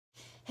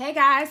Hey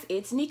guys,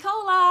 it's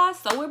Nicola.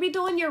 So we'll be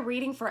doing your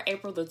reading for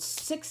April the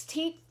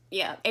 16th.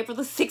 Yeah, April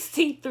the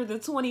 16th through the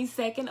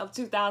 22nd of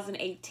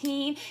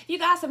 2018. If you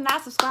guys have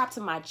not subscribed to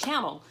my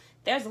channel,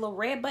 there's a little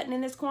red button in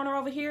this corner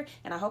over here,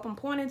 and I hope I'm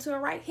pointing to it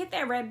right. Hit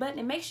that red button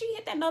and make sure you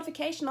hit that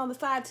notification on the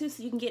side too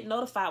so you can get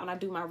notified when I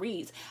do my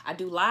reads. I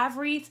do live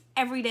reads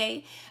every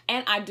day,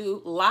 and I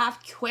do live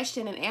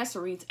question and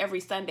answer reads every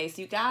Sunday.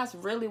 So you guys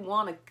really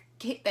want to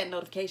hit that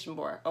notification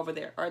bar over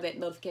there, or that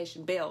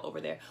notification bell over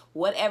there,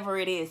 whatever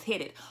it is, hit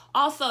it.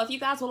 Also, if you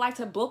guys would like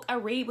to book a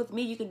read with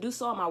me, you can do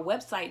so on my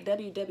website,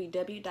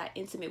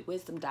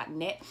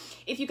 www.intimatewizdom.net.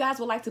 If you guys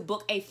would like to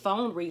book a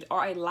phone read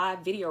or a live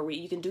video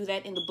read, you can do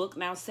that in the book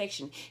now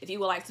section. If you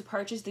would like to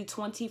purchase the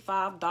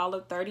 $25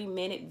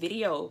 30-minute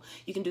video,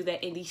 you can do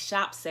that in the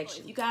shop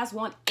section. If you guys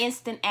want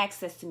instant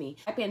access to me,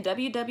 type in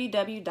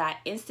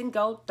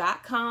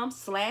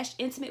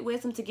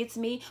www.instantgo.com/intimatewisdom to get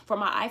to me. For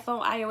my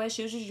iPhone, iOS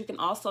users, you can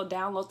also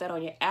download that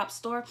on your app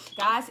store.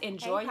 Guys,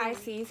 enjoy. Hey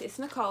Pisces, it's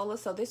Nicola.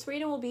 So this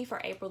reading will be for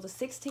April the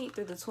 16th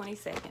through the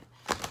 22nd.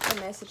 What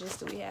messages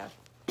do we have?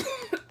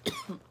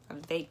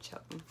 I'm vape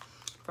choking.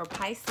 For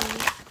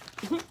Pisces,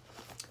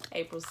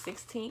 April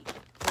 16th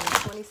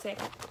through the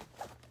 22nd.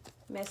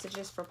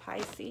 Messages for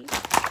Pisces,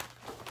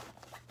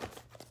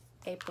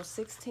 April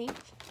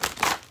 16th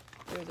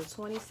through the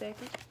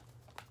 22nd.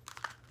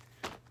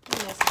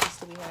 What messages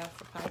do we have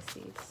for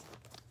Pisces?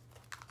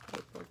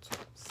 April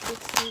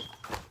 16th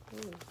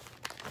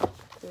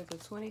through the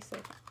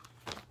 22nd.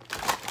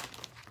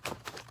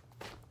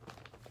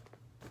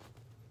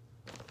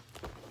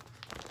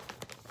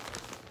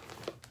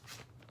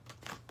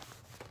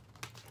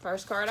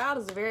 First card out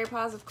is a very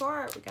positive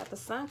card. We got the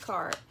Sun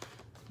card.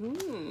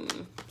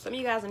 Some of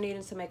you guys are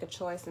needing to make a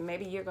choice, and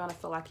maybe you're gonna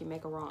feel like you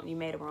made a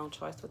wrong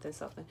choice within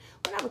something.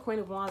 We got the Queen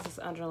of Wands as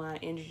underlying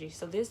energy.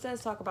 So this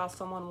does talk about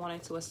someone wanting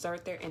to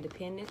assert their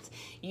independence,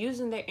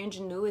 using their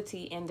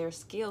ingenuity and their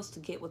skills to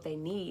get what they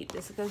need.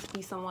 This is going to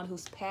be someone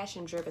who's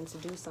passion driven to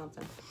do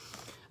something.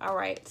 All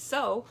right,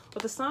 so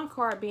with the Sun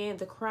card being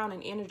the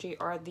crowning energy,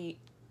 or the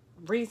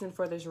reason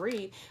for this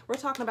read, we're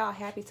talking about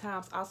happy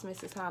times,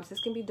 optimistic times.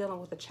 This can be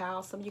dealing with a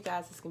child. Some of you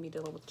guys, this can be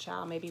dealing with a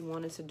child, maybe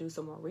wanting to do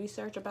some more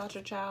research about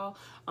your child,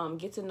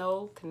 get to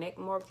know, connect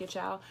more with your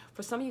child.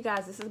 For some of you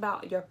guys, this is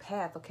about your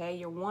path, okay?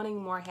 You're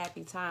wanting more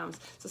happy times.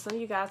 So some of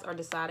you guys are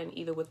deciding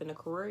either within a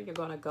career, you're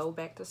going to go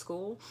back to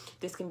school.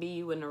 This can be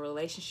you in a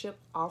relationship,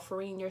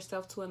 offering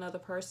yourself to another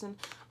person.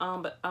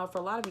 But for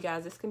a lot of you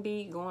guys, this can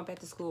be going back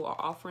to school or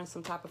offering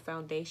some type of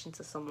foundation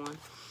to someone.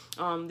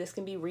 This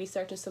can be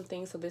researching some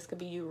things. So this could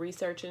be you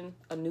researching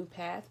a new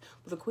path.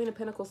 With the Queen of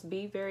Pentacles,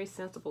 be very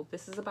sensible.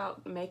 This is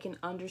about making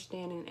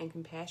understanding and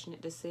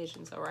compassionate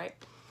decisions, all right?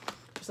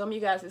 For some of you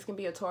guys, this can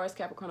be a Taurus,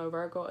 Capricorn, or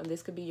Virgo, and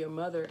this could be your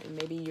mother, and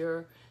maybe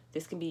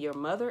this can be your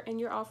mother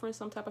and you're offering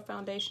some type of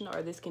foundation,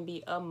 or this can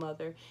be a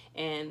mother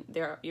and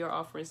you're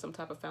offering some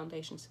type of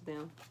foundation to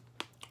them.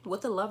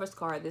 With the Lovers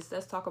card, this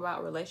does talk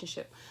about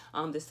relationship.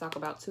 This talk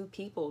about two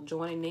people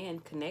joining in,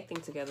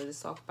 connecting together. This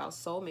talk about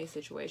soulmate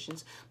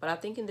situations. But I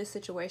think in this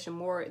situation,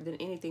 more than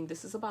anything,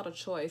 this is about a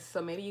choice.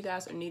 So maybe you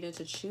guys are needed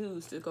to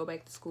choose to go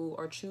back to school,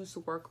 or choose to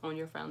work on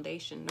your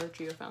foundation,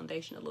 nurture your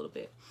foundation a little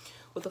bit.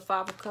 With the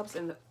Five of Cups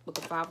and with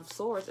the Five of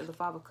Swords and the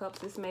Five of Cups,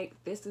 this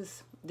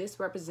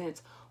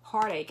represents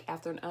heartache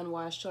after an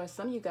unwise choice.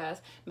 Some of you guys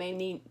may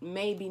be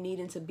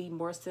needing to be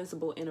more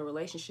sensible in a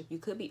relationship. You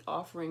could be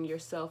offering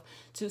yourself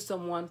to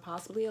someone,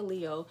 possibly a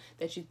Leo,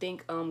 that you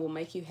think will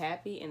make you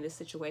happy, and this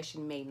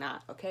situation may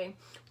not, okay?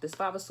 This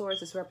Five of Swords,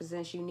 this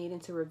represents you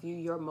needing to review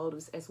your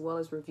motives as well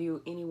as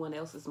review anyone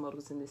else's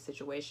motives in this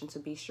situation to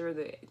be sure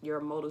that your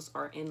motives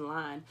are in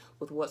line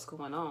with what's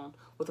going on.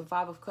 With the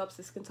Five of Cups,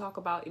 this can talk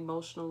about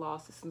emotional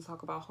loss. This can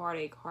talk about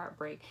heartache,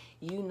 heartbreak,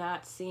 you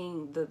not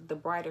seeing the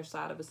brighter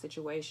side of a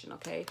situation,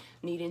 okay?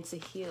 Needing to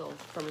heal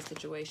from a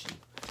situation.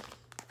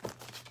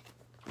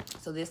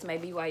 So this may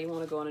be why you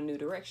want to go in a new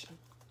direction.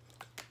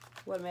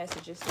 What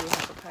messages do we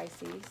have for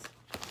Pisces?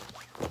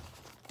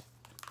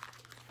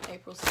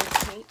 April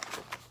 16th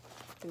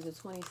through the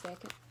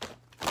 22nd.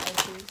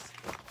 Pisces.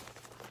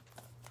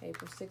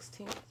 April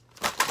 16th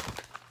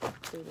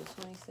through the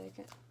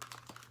 22nd.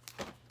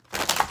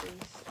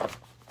 Pisces.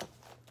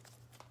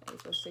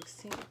 April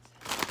 16th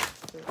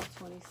through the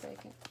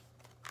 22nd.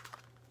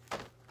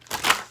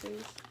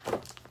 Pisces.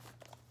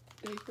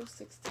 April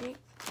 16th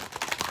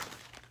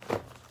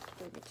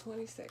through the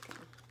 22nd.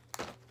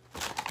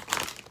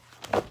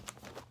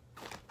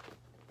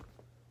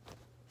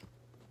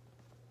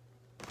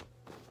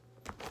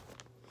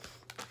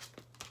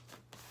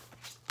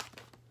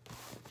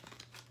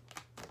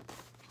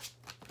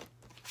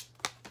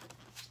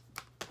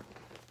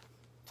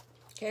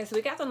 Okay, so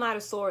we got the Knight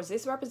of Swords.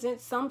 This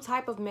represents some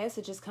type of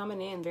messages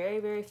coming in very,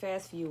 very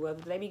fast for you,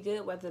 whether they be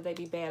good, whether they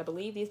be bad. I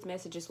believe these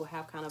messages will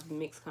have kind of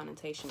mixed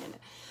connotation in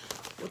it.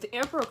 With the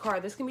Emperor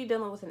card, this can be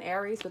dealing with an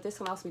Aries, but this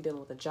can also be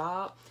dealing with a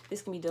job.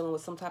 This can be dealing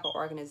with some type of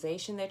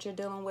organization that you're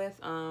dealing with.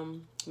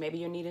 Maybe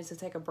you're needing to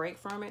take a break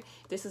from it.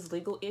 This is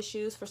legal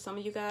issues for some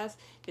of you guys.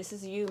 This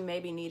is you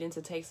maybe needing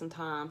to take some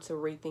time to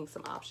rethink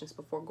some options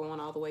before going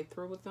all the way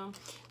through with them.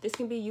 This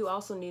can be you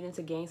also needing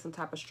to gain some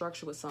type of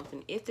structure with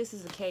something. If this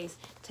is the case,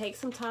 take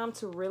some time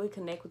to really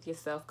connect with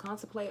yourself.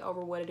 Contemplate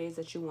over what it is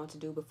that you want to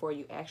do before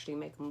you actually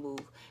make a move.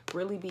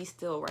 Really be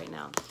still right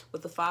now.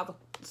 With the Five of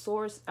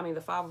Swords,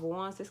 the Five of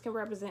Wands, this can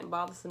represent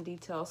bothersome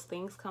details,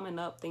 things coming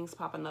up, things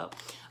popping up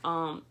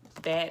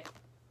that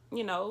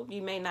you know,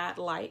 you may not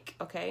like,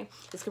 okay?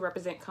 This could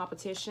represent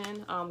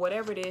competition.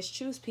 Whatever it is,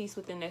 choose peace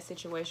within that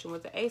situation.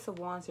 With the Ace of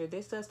Wands here,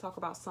 this does talk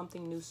about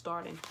something new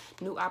starting,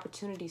 new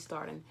opportunity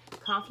starting.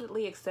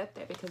 Confidently accept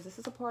that because this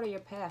is a part of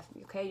your path,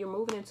 okay? You're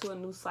moving into a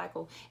new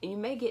cycle and you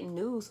may get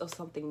news of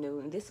something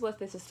new. And this is what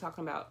this is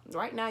talking about.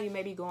 Right now, you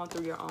may be going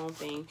through your own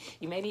thing.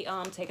 You may be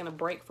taking a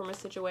break from a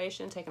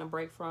situation, taking a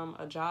break from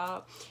a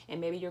job, and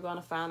maybe you're going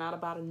to find out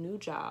about a new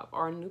job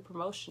or a new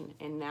promotion.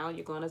 And now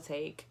you're going to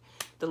take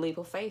the leap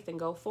of faith and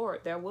go for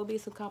it. There will be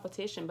some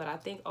competition, but I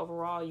think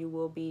overall you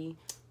will be,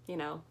 you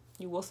know,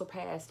 you will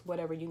surpass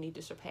whatever you need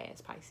to surpass,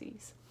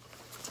 Pisces.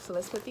 So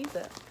let's put these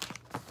up.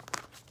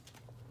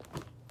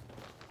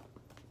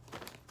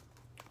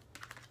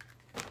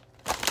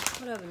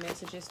 What other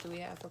messages do we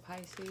have for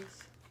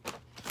Pisces?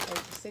 April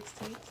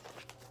 16th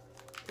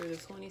through the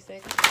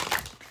 22nd.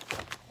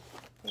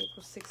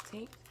 April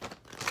 16th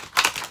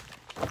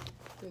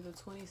through the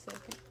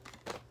 22nd.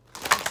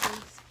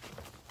 Pisces.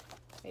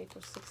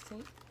 April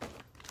 16th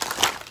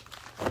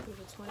through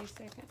the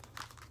 22nd.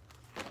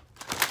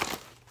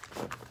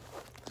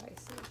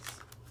 Pisces.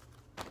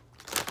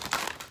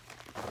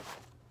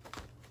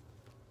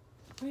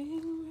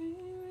 Ring, ring,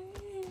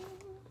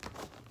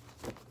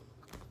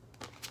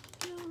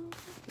 ring.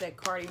 That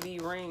Cardi B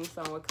Ring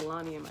song with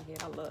Kalani in my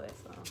head. I love that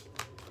song.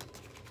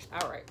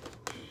 All right.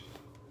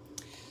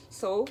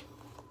 So,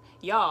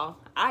 y'all,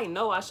 I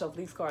know I shuffled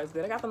these cards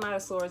good. I got the Knight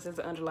of Swords as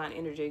the underlying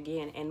energy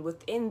again. And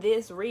within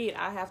this read,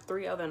 I have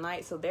 3 other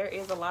knights. So there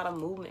is a lot of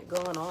movement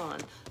going on.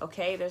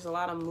 Okay, there's a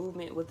lot of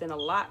movement within a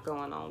lot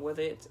going on with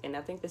it. And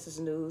I think this is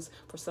news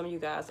for some of you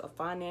guys of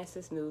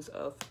finances, news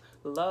of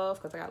love,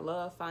 because I got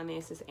love,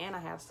 finances, and I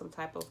have some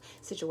type of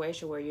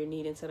situation where you're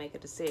needing to make a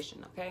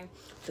decision. Okay,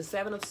 the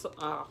Seven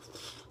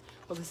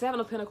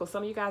of Pentacles,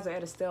 some of you guys are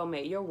at a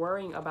stalemate. You're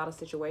worrying about a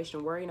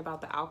situation, worrying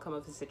about the outcome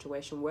of the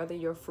situation, whether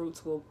your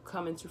fruits will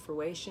come into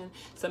fruition.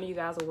 Some of you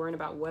guys are worrying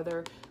about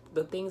whether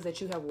the things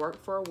that you have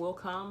worked for will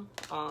come.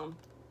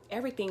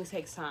 Everything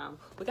takes time.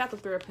 We got the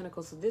Three of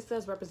Pentacles, so this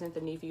does represent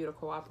the need for you to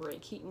cooperate.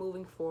 Keep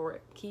moving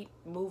forward. Keep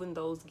moving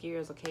those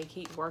gears, okay?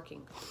 Keep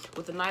working.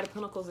 With the Knight of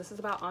Pentacles, this is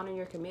about honoring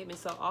your commitment.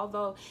 So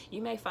although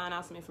you may find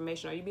out some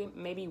information or you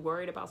may be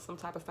worried about some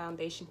type of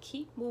foundation,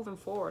 keep moving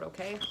forward,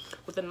 okay?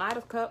 With the Knight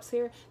of Cups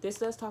here, this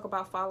does talk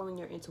about following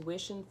your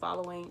intuition,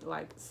 following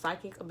like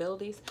psychic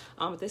abilities.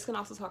 This can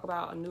also talk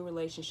about a new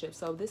relationship.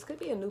 So this could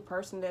be a new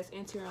person that's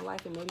entering your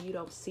life and maybe you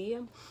don't see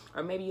him,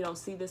 or maybe you don't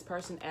see this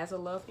person as a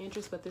love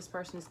interest, but this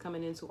person is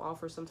coming in to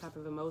offer some type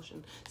of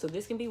emotion. So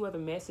this can be where the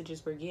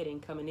messages we're getting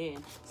coming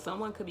in.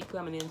 Someone could be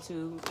coming in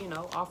to, you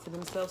know, offer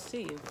themselves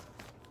to you.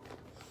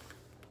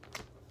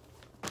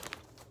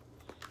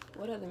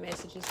 What other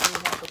messages do we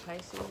have for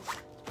Pisces?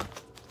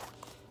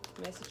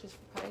 Messages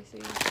for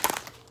Pisces.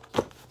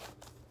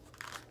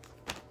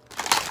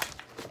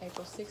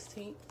 April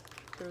 16th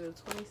through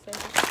the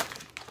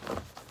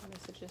 22nd.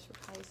 Messages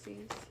for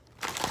Pisces.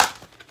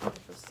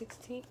 April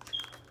 16th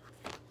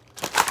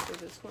through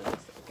the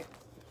 22nd.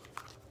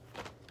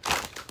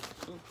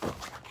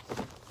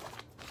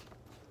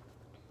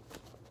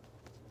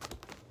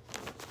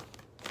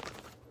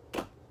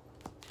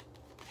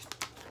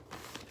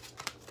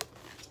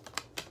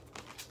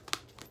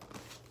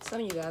 Some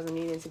of you guys are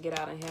needing to get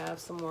out and have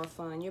some more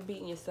fun. You're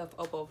beating yourself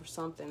up over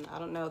something. I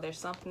don't know. There's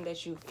something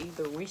that you've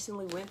either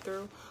recently went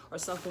through or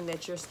something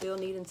that you're still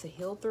needing to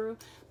heal through.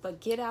 But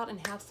get out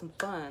and have some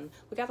fun.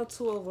 We got the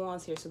Two of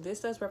Wands here. So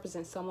this does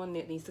represent someone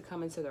that needs to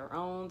come into their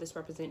own. This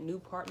represents new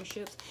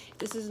partnerships.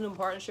 This is a new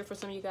partnership for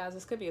some of you guys.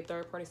 This could be a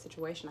third-party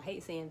situation. I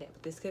hate saying that,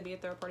 but this could be a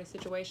third-party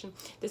situation.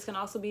 This can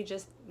also be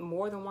just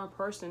more than one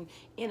person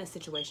in a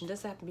situation. It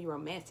doesn't have to be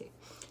romantic.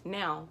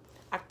 Now,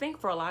 I think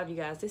for a lot of you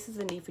guys, this is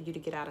a need for you to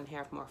get out and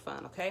have more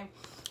fun, okay?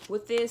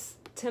 With this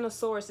Ten of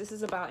Swords, this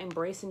is about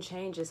embracing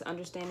changes,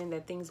 understanding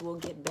that things will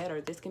get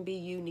better. This can be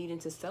you needing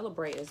to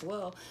celebrate as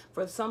well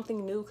for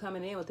something new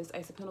coming in with this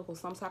Ace of Pentacles,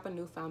 some type of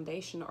new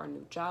foundation or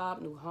new job,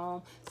 new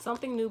home.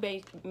 Something new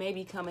may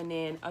be coming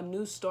in, a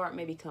new start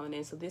may be coming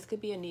in. So this could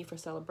be a need for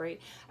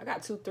celebrate. I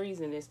got 2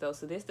 3s in this though,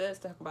 so this does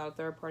talk about a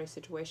third-party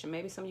situation.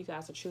 Maybe some of you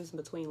guys are choosing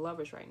between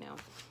lovers right now.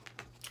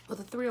 With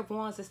the Three of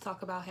Wands, let's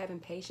talk about having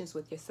patience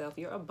with yourself.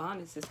 Your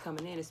abundance is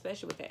coming in,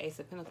 especially with the Ace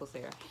of Pentacles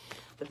there.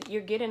 But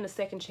you're getting a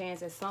second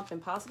chance at something,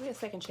 possibly a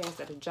second chance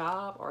at a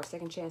job or a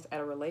second chance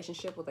at a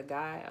relationship with a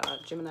guy,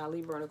 Gemini,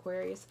 Libra, and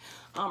Aquarius.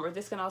 Or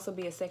this can also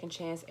be a second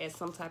chance at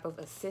some type of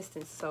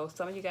assistance. So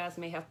some of you guys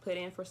may have put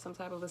in for some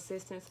type of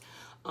assistance,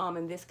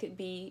 and this could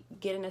be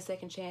getting a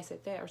second chance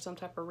at that or some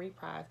type of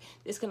reprieve.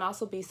 This can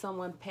also be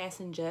someone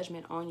passing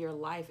judgment on your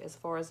life as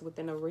far as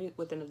within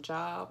a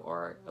job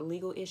or a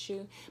legal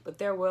issue. But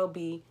there will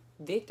be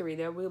victory.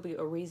 There will be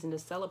a reason to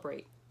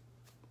celebrate.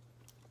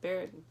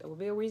 There will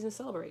be a reason to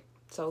celebrate.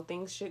 So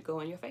things should go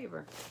in your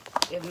favor.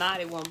 If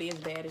not, it won't be as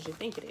bad as you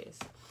think it is.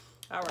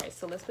 All right,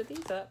 so let's put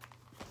these up.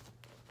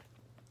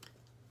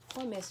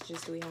 What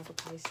messages do we have for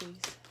Pisces?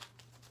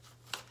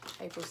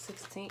 April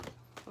 16th.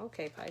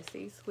 Okay,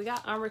 Pisces. We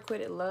got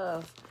unrequited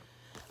love.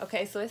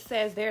 Okay, so it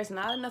says there's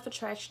not enough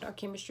attraction or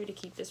chemistry to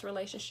keep this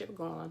relationship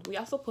going. We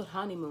also put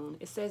honeymoon.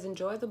 It says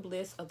enjoy the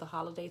bliss of the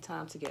holiday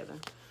time together.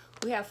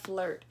 We have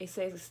flirt. It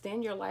says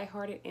extend your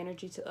lighthearted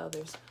energy to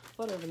others.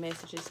 What other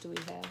messages do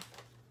we have?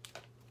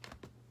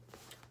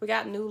 We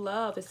got new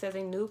love. It says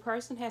a new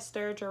person has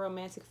stirred your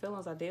romantic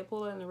feelings. I did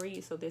pull it in the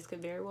read, so this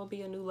could very well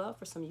be a new love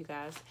for some of you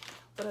guys.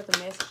 What other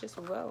messages?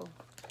 Whoa.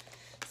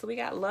 So we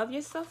got love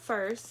yourself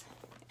first,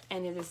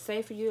 and it is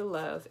safe for you to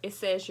love. It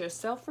says your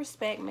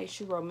self-respect makes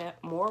you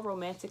more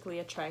romantically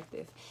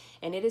attractive.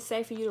 And it is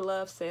safe for you to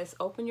love says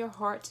open your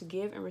heart to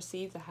give and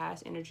receive the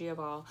highest energy of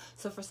all.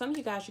 So for some of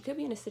you guys, you could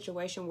be in a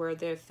situation where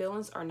their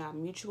feelings are not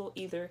mutual.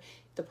 Either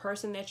the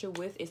person that you're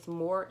with is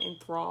more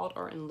enthralled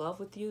or in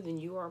love with you than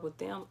you are with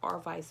them, or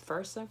vice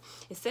versa.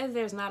 It says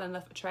there's not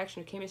enough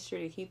attraction or chemistry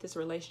to keep this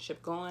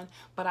relationship going,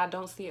 but I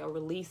don't see a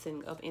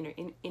releasing of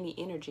any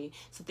energy.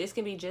 So this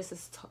can be just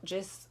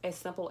as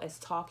simple as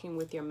talking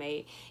with your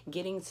mate,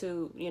 getting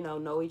to, you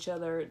know each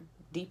other,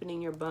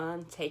 deepening your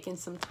bond, taking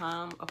some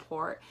time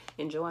apart,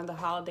 enjoying the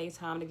holiday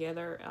time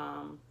together.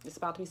 It's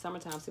about to be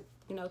summertime, so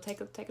take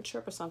a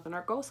trip or something,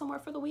 or go somewhere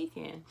for the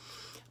weekend.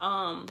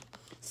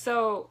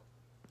 So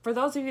for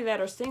those of you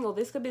that are single,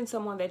 this could have been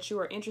someone that you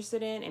are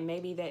interested in, and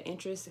maybe that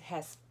interest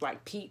has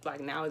like peaked, like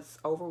now it's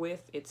over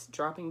with, it's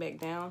dropping back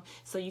down.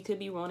 So you could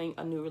be wanting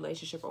a new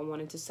relationship or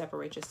wanting to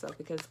separate yourself,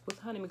 because with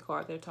honeymoon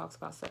card there talks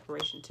about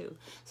separation too.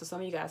 So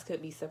some of you guys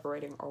could be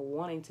separating or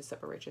wanting to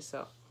separate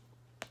yourself.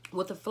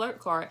 With the flirt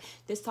card,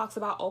 this talks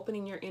about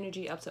opening your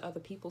energy up to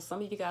other people.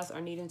 Some of you guys are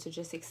needing to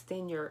just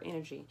extend your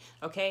energy,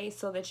 okay,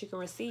 so that you can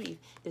receive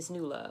this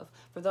new love.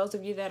 For those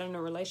of you that are in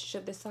a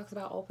relationship, this talks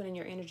about opening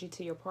your energy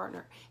to your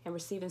partner and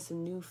receiving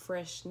some new,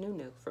 fresh,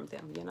 new from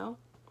them,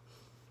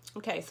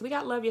 Okay, so we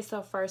got love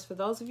yourself first. For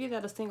those of you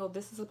that are single,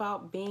 this is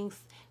about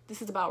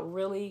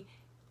really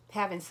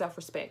having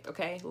self-respect,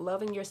 okay?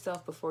 Loving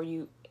yourself before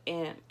you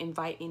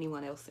invite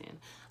anyone else in.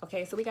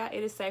 Okay, so we got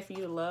it is safe for you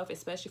to love,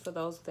 especially for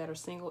those that are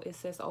single. It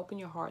says open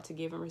your heart to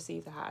give and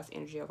receive the highest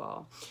energy of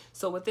all.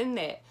 So within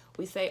that,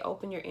 we say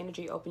open your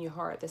energy, open your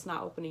heart. That's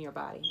not opening your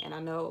body. And I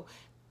know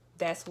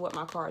that's what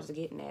my cards are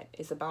getting at.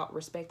 It's about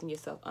respecting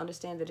yourself.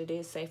 Understand that it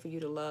is safe for you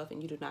to love,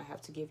 and you do not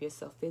have to give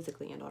yourself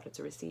physically in order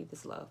to receive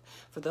this love.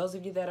 For those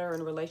of you that are in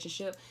a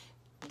relationship,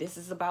 this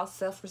is about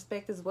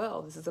self-respect as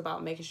well. This is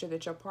about making sure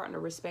that your partner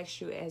respects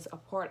you as a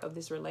part of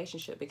this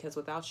relationship, because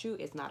without you,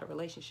 it's not a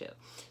relationship.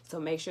 So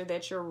make sure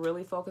that you're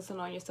really focusing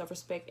on your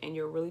self-respect and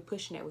you're really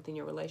pushing that within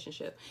your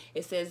relationship.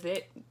 It says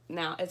that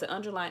now, as an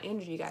underlying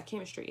energy, you got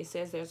chemistry. It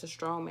says there's a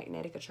strong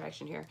magnetic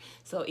attraction here.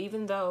 So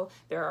even though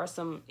there are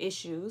some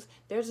issues,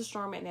 there's a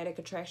strong magnetic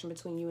attraction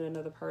between you and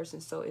another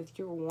person. So if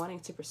you're wanting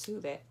to pursue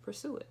that,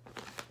 pursue it.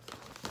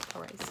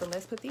 All right, so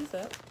let's put these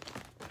up.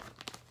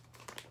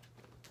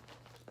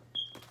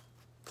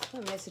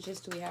 What messages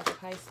do we have for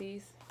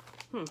Pisces?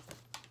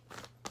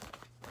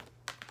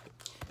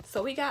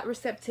 So we got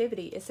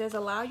receptivity. It says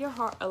allow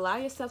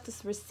yourself to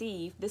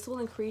receive. This will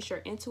increase your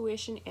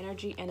intuition,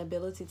 energy, and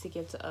ability to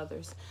give to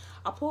others.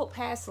 I pulled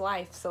past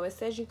life. So it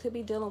says you could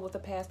be dealing with a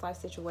past life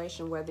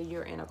situation, whether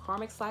you're in a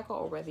karmic cycle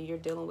or whether you're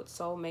dealing with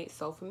soulmate,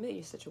 soul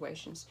familiar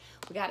situations.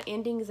 We got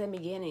endings and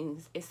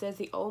beginnings. It says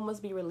the old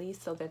must be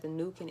released so that the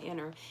new can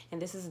enter.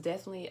 And this is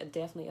definitely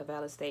a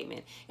valid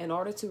statement. In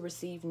order to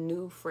receive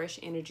new, fresh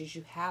energies,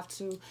 you have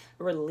to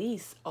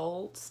release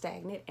old,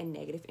 stagnant, and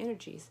negative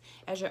energies.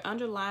 As your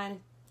underlying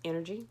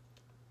energy,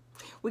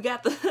 we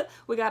got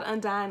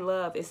undying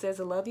love. It says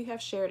the love you have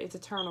shared is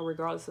eternal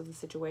regardless of the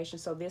situation.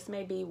 So this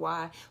may be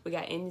why we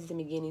got endings and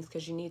beginnings,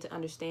 because you need to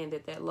understand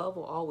that love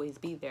will always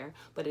be there,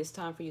 but it's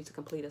time for you to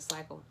complete a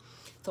cycle.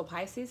 So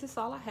Pisces, is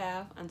all I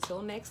have.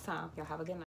 Until next time, y'all have a good night.